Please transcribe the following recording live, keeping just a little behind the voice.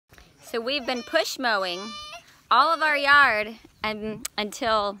So we've been push mowing all of our yard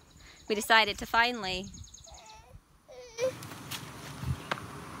until we decided to finally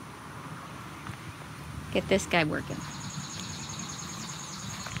get this guy working.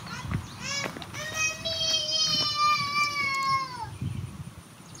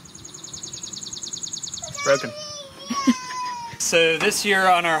 Broken. So this year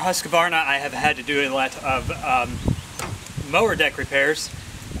on our Husqvarna, I have had to do a lot of mower deck repairs.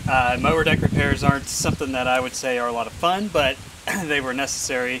 Mower deck repairs aren't something that I would say are a lot of fun, but they were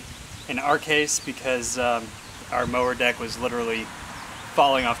necessary in our case because our mower deck was literally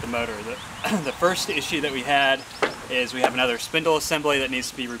falling off the motor. The first issue that we had is we have another spindle assembly that needs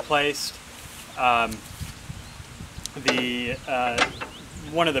to be replaced. One of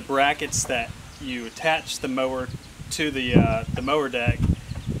the brackets that you attach the mower to the mower deck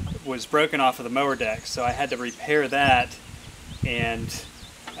was broken off of the mower deck, so I had to repair that and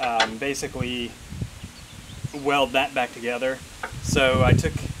basically weld that back together. So I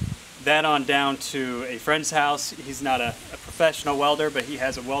took that on down to a friend's house. He's not a professional welder, but he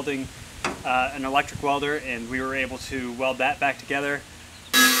has an electric welder, and we were able to weld that back together.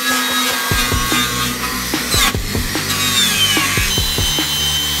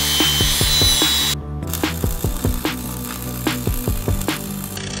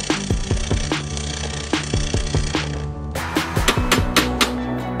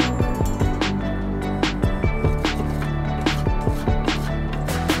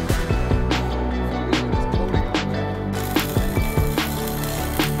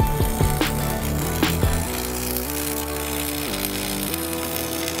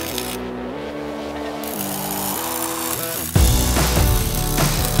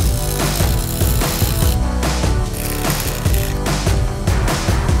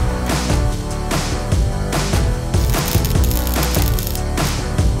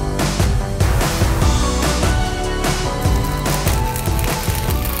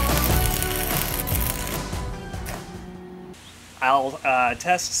 I'll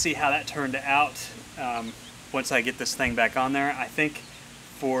test to see how that turned out once I get this thing back on there. I think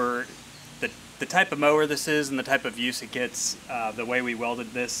for the type of mower this is and the type of use it gets, the way we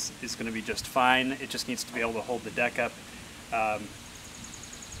welded this is going to be just fine. It just needs to be able to hold the deck up. I'm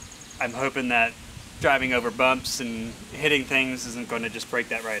hoping that driving over bumps and hitting things isn't going to just break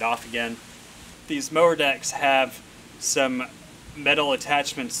that right off again. These mower decks have some metal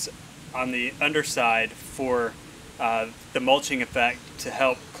attachments on the underside for the mulching effect to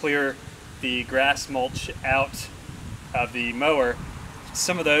help clear the grass mulch out of the mower.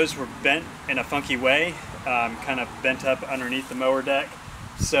 Some of those were bent in a funky way, kind of bent up underneath the mower deck.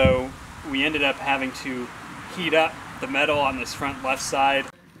 So we ended up having to heat up the metal on this front left side.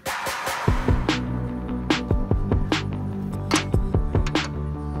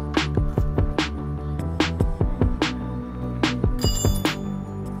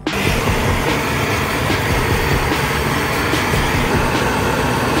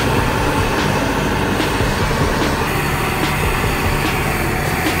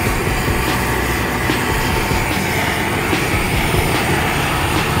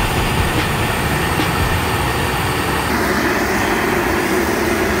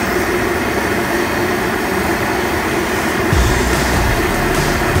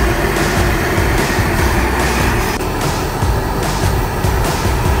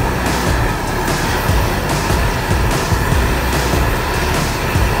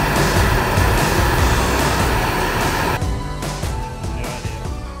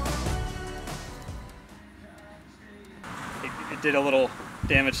 It did a little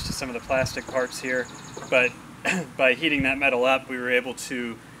damage to some of the plastic parts here, but by heating that metal up, we were able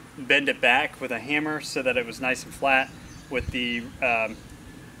to bend it back with a hammer so that it was nice and flat with the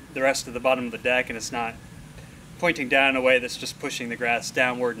rest of the bottom of the deck, and it's not pointing down in a way that's just pushing the grass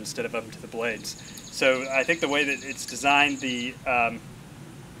downward instead of up to the blades. So I think the way that it's designed, the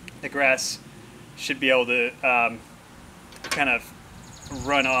grass should be able to kind of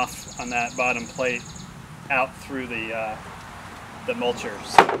run off on that bottom plate out through the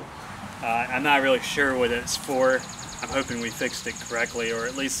mulchers. I'm not really sure what it's for. I'm hoping we fixed it correctly, or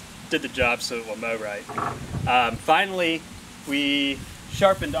at least did the job so it will mow right. Finally, we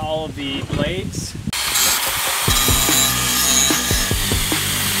sharpened all of the blades.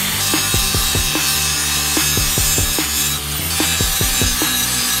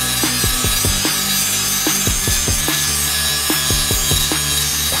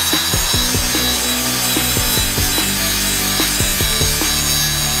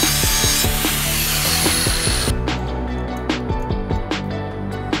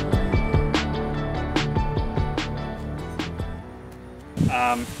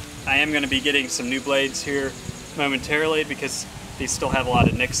 I am going to be getting some new blades here momentarily because these still have a lot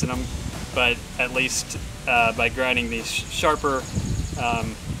of nicks in them, but at least by grinding these sharper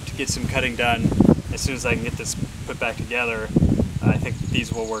to get some cutting done, as soon as I can get this put back together, I think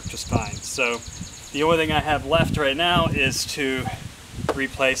these will work just fine. So the only thing I have left right now is to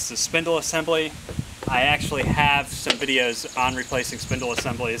replace the spindle assembly. I actually have some videos on replacing spindle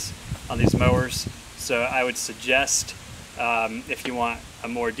assemblies on these mowers, so I would suggest if you want a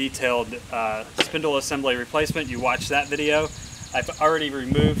more detailed spindle assembly replacement, you watch that video. I've already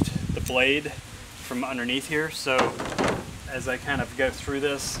removed the blade from underneath here, so as I kind of go through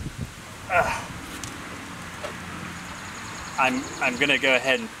this, I'm going to go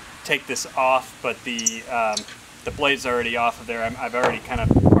ahead and take this off, but the blade's already off of there. I've already kind of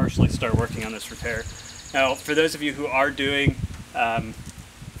partially started working on this repair. Now, for those of you who are doing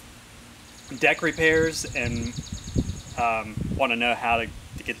deck repairs and want to know how to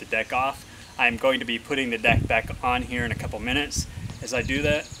get the deck off, I'm going to be putting the deck back on here in a couple minutes. As I do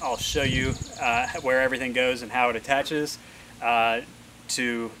that, I'll show you where everything goes and how it attaches.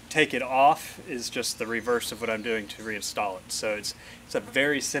 To take it off is just the reverse of what I'm doing to reinstall it. So it's a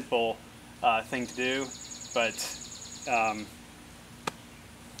very simple thing to do, but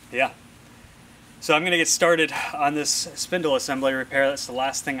yeah. So I'm going to get started on this spindle assembly repair. That's the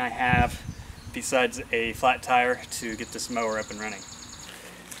last thing I have besides a flat tire to get this mower up and running.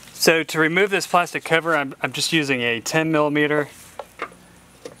 So to remove this plastic cover, I'm just using a 10 millimeter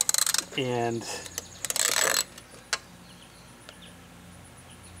and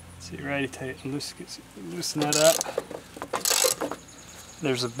right, loosen that up.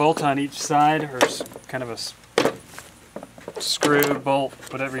 There's a bolt on each side, or kind of a screw, bolt,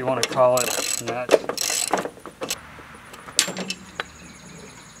 whatever you want to call it. Nut.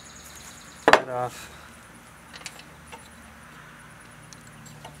 That off.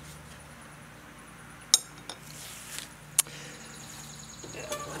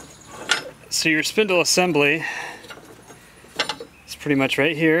 So your spindle assembly is pretty much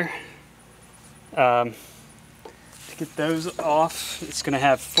right here. To get those off, it's going to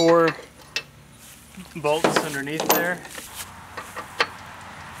have 4 bolts underneath there.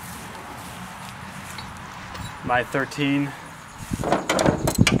 My 13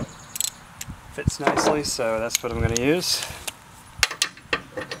 fits nicely, so that's what I'm going to use.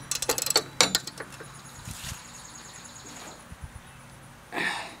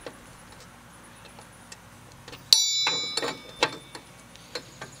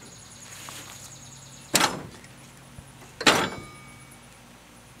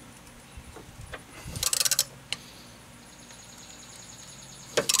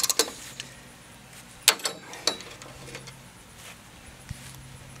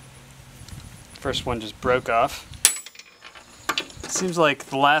 First one just broke off. It seems like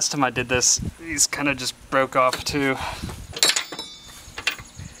the last time I did this, these kind of just broke off too.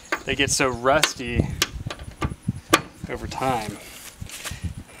 They get so rusty over time.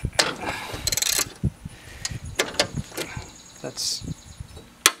 That's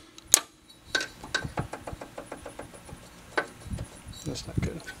not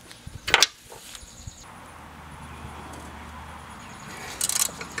good.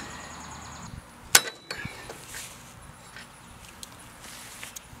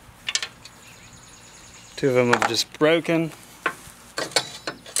 Two of them have just broken.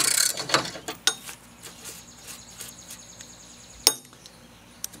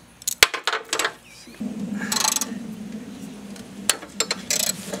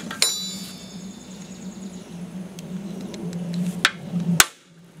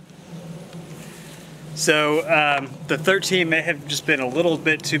 So the 13 may have just been a little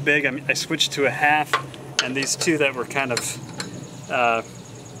bit too big. I switched to a half, and these two that were kind of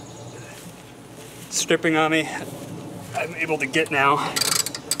stripping on me, I'm able to get now.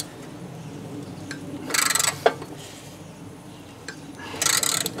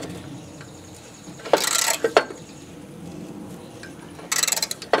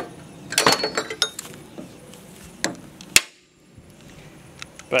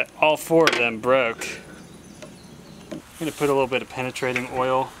 But all 4 of them broke. I'm going to put a little bit of penetrating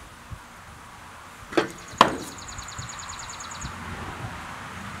oil.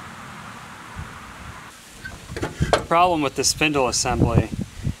 The problem with the spindle assembly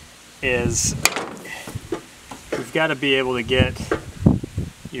is you've got to be able to get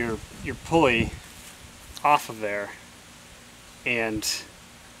your pulley off of there, and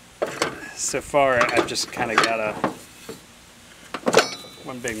so far I've just kind of got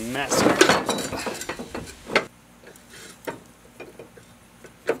one big mess.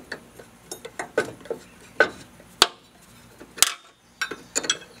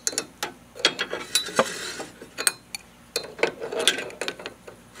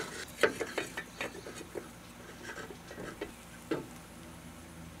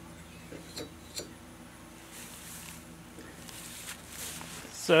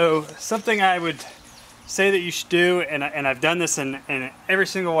 So something I would say that you should do, and I've done this in every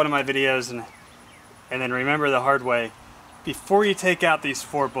single one of my videos, and then remember the hard way, before you take out these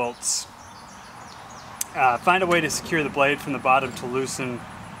 4 bolts, find a way to secure the blade from the bottom to loosen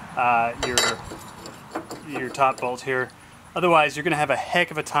your top bolt here. Otherwise, you're going to have a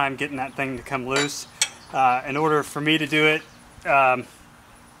heck of a time getting that thing to come loose. In order for me to do it, I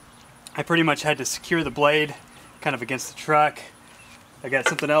pretty much had to secure the blade kind of against the truck. I got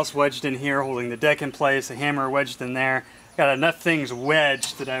something else wedged in here holding the deck in place, a hammer wedged in there. Got enough things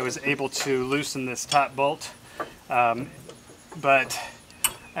wedged that I was able to loosen this top bolt. But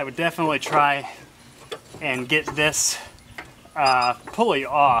I would definitely try and get this pulley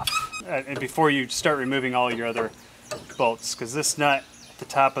off before you start removing all your other bolts, because this nut at the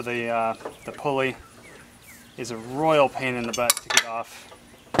top of the pulley is a royal pain in the butt to get off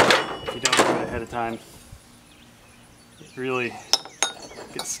if you don't do it ahead of time. It really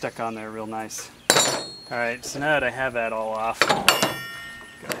gets stuck on there real nice. Alright, so now that I have that all off,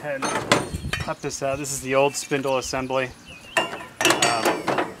 go ahead and pop this out. This is the old spindle assembly.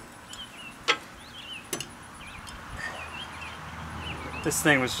 This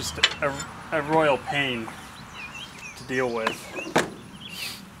thing was just a royal pain to deal with.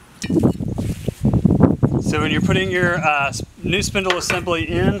 So when you're putting your new spindle assembly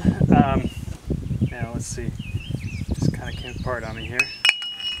in, now let's see, this kind of came apart on me here.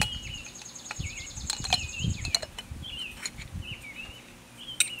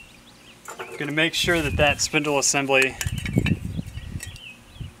 I'm going to make sure that that spindle assembly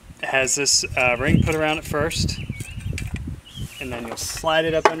has this ring put around it first, and then you'll slide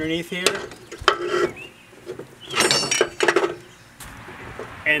it up underneath here.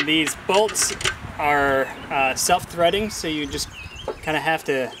 And these bolts are self-threading, so you just kind of have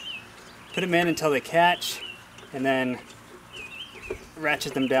to put them in until they catch, and then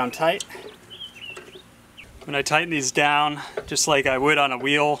ratchet them down tight. When I tighten these down, just like I would on a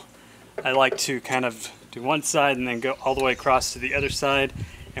wheel, I like to kind of do one side and then go all the way across to the other side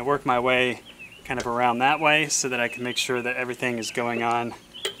and work my way kind of around that way so that I can make sure that everything is going on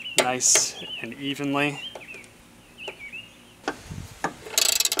nice and evenly.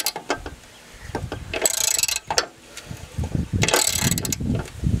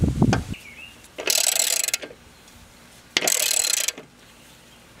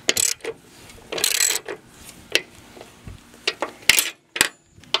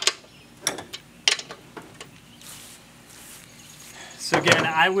 So again,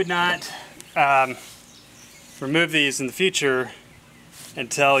 I would not remove these in the future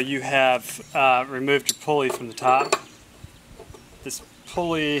until you have removed your pulley from the top. This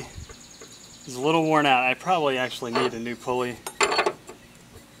pulley is a little worn out. I probably actually need a new pulley.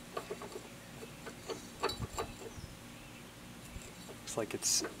 Looks like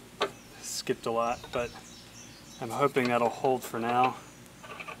it's skipped a lot, but I'm hoping that'll hold for now.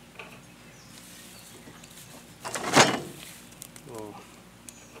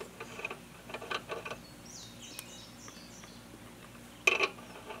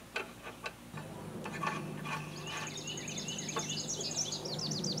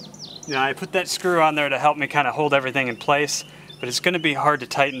 You know, I put that screw on there to help me kind of hold everything in place, but it's going to be hard to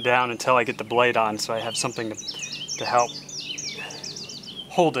tighten down until I get the blade on, so I have something to help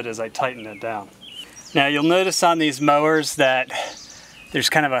hold it as I tighten it down. Now you'll notice on these mowers that there's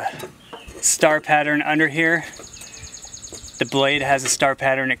kind of a star pattern under here. The blade has a star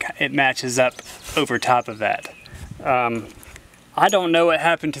pattern, it matches up over top of that. I don't know what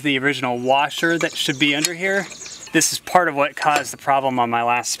happened to the original washer that should be under here. This is part of what caused the problem on my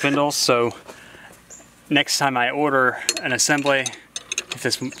last spindle, so next time I order an assembly, if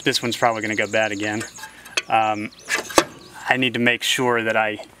this one's probably going to go bad again, I need to make sure that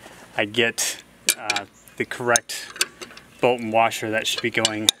I get the correct bolt and washer that should be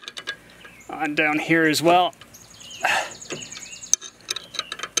going on down here as well.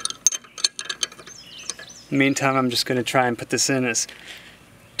 In the meantime, I'm just going to try and put this in as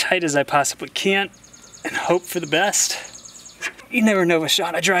tight as I possibly can and hope for the best. You never know with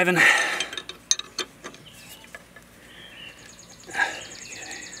Shauna driving.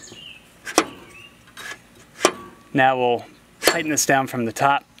 Now we'll tighten this down from the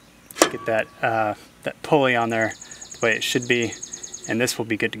top, get that that pulley on there the way it should be, and this will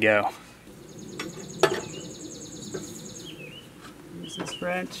be good to go. Use this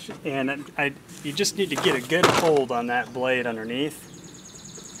wrench, and you just need to get a good hold on that blade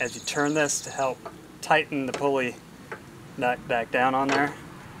underneath as you turn this to help tighten the pulley nut back down on there.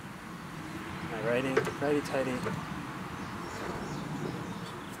 Righty tighty.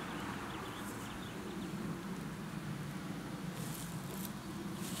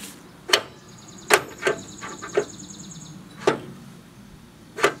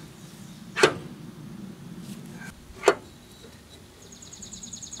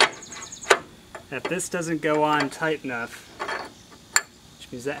 If this doesn't go on tight enough, which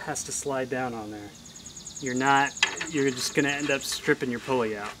means that has to slide down on there, you're just going to end up stripping your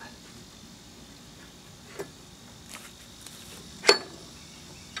pulley out.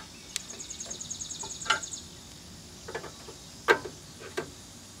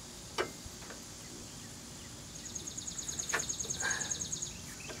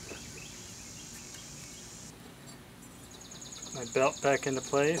 My belt back into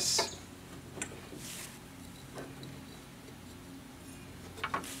place.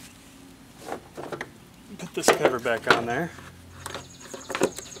 Put this cover back on there.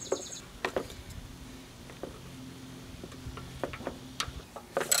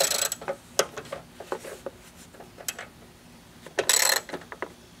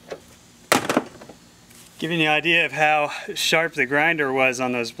 Giving you an idea of how sharp the grinder was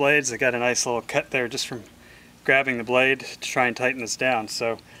on those blades. I got a nice little cut there just from grabbing the blade to try and tighten this down.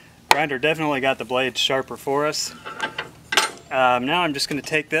 So grinder definitely got the blade sharper for us. Now I'm just going to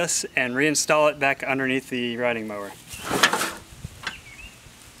take this and reinstall it back underneath the riding mower.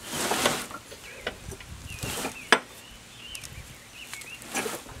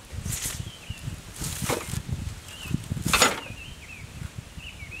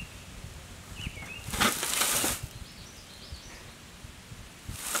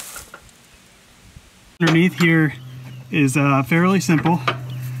 Underneath here is fairly simple.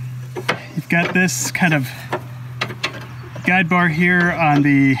 You've got this kind of guide bar here on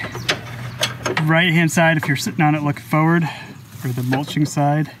the right hand side if you're sitting on it looking forward, or the mulching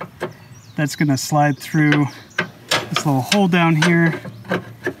side. That's going to slide through this little hole down here,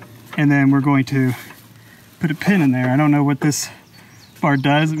 and then we're going to put a pin in there. I don't know what this bar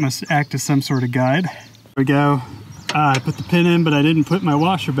does. It must act as some sort of guide. There we go. I put the pin in, but I didn't put my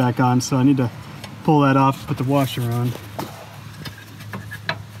washer back on, so I need to pull that off, put the washer on.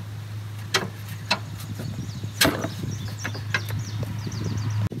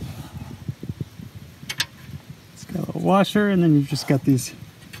 It's got a little washer, and then you've just got these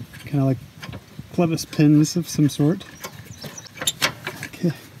kind of like clevis pins of some sort.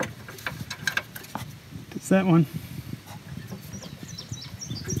 Okay, that's that one.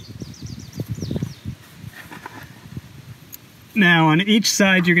 Now on each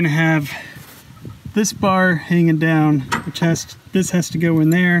side you're going to have this bar hanging down, which this has to go in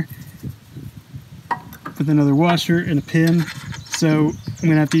there with another washer and a pin. So I'm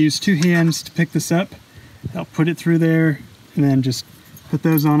gonna have to use two hands to pick this up. I'll put it through there and then just put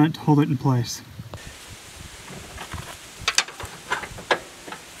those on it to hold it in place.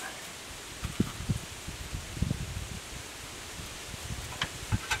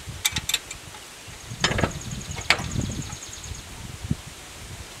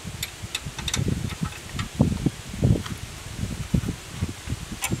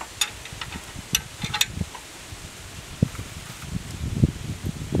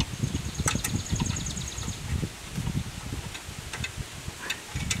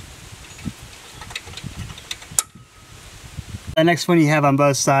 The next one you have on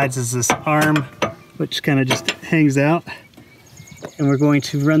both sides is this arm, which kind of just hangs out. And we're going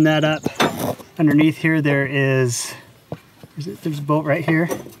to run that up. Underneath here there's a bolt right here.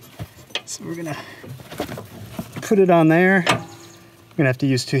 So we're gonna put it on there. We're gonna have to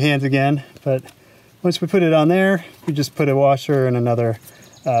use two hands again, but once we put it on there, we just put a washer and another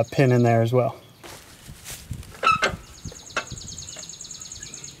pin in there as well.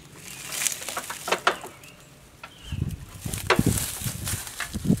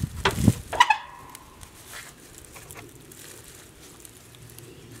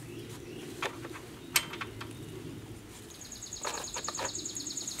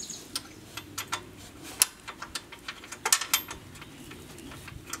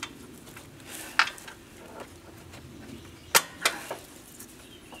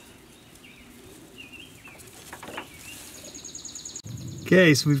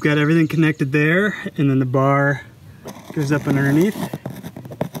 Okay, so we've got everything connected there, and then the bar goes up underneath.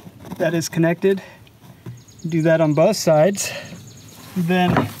 That is connected. Do that on both sides.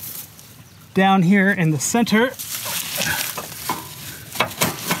 Then down here in the center,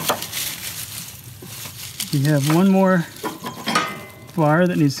 we have one more bar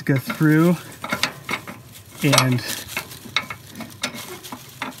that needs to go through, and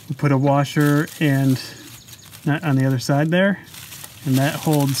we'll put a washer and nut on the other side there. And that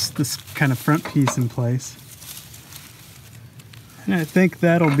holds this kind of front piece in place. And I think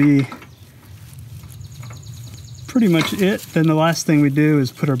that'll be pretty much it. Then the last thing we do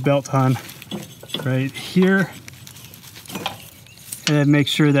is put our belt on right here. And then make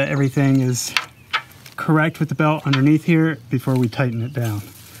sure that everything is correct with the belt underneath here before we tighten it down.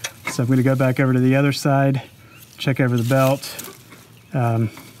 So I'm going to go back over to the other side, check over the belt,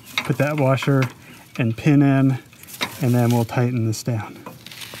 put that washer and pin in, and then we'll tighten this down.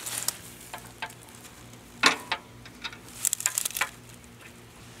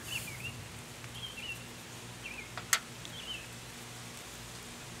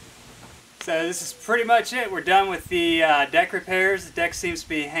 So this is pretty much it. We're done with the deck repairs. The deck seems to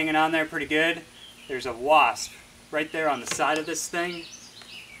be hanging on there pretty good. There's a wasp right there on the side of this thing.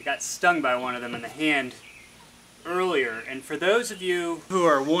 I got stung by one of them in the hand earlier. And for those of you who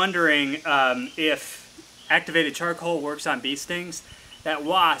are wondering if activated charcoal works on bee stings, that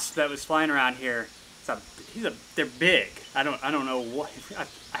wasp that was flying around here, they're big. I don't know what,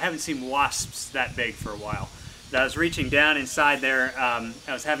 I haven't seen wasps that big for a while. I was reaching down inside there, I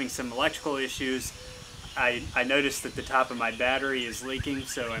was having some electrical issues. I noticed that the top of my battery is leaking,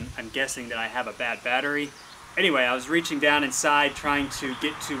 so I'm guessing that I have a bad battery. Anyway, I was reaching down inside trying to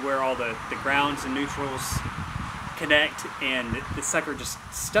get to where all the grounds and neutrals connect, and the sucker just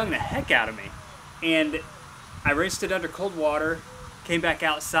stung the heck out of me. And I rinsed it under cold water, came back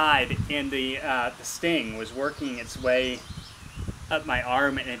outside, and the sting was working its way up my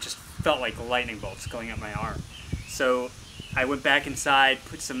arm, and it just felt like lightning bolts going up my arm. So I went back inside,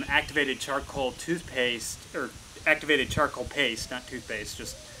 put some activated charcoal toothpaste, or activated charcoal paste, not toothpaste,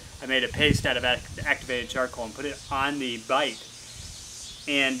 just I made a paste out of activated charcoal and put it on the bite.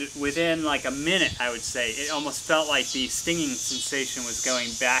 And within like a minute, I would say, it almost felt like the stinging sensation was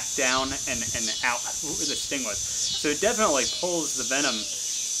going back down and out where the sting was. So it definitely pulls the venom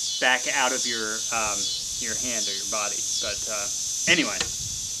back out of your hand or your body. But anyway,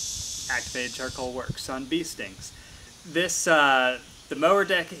 activated charcoal works on bee stings. This the mower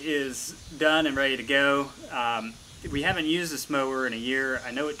deck is done and ready to go. We haven't used this mower in a year.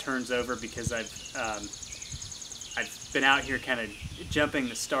 I know it turns over because I've been out here kind of jumping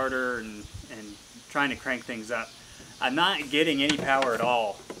the starter and trying to crank things up. I'm not getting any power at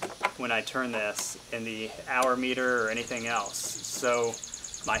all when I turn this in the hour meter or anything else. So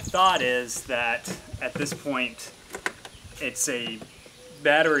my thought is that at this point it's a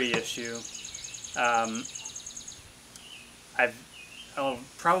battery issue. I'll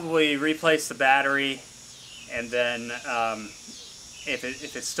probably replace the battery, and then if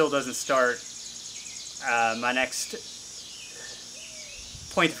it still doesn't start, my next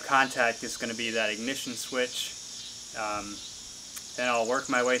point of contact is going to be that ignition switch. Then I'll work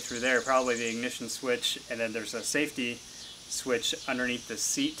my way through there, probably the ignition switch, and then there's a safety switch underneath the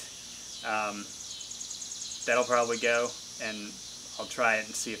seat. That'll probably go, and I'll try it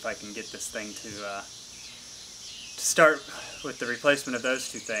and see if I can get this thing to start with the replacement of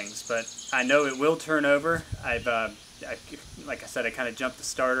those two things. But I know it will turn over. Like I said, I kind of jumped the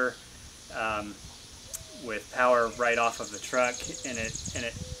starter with power right off of the truck, and it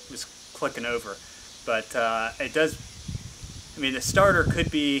was clicking over. But it does. I mean, the starter could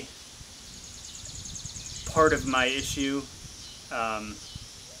be part of my issue. I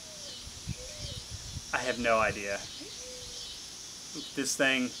have no idea. This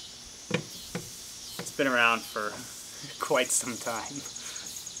thing, it's been around for quite some time.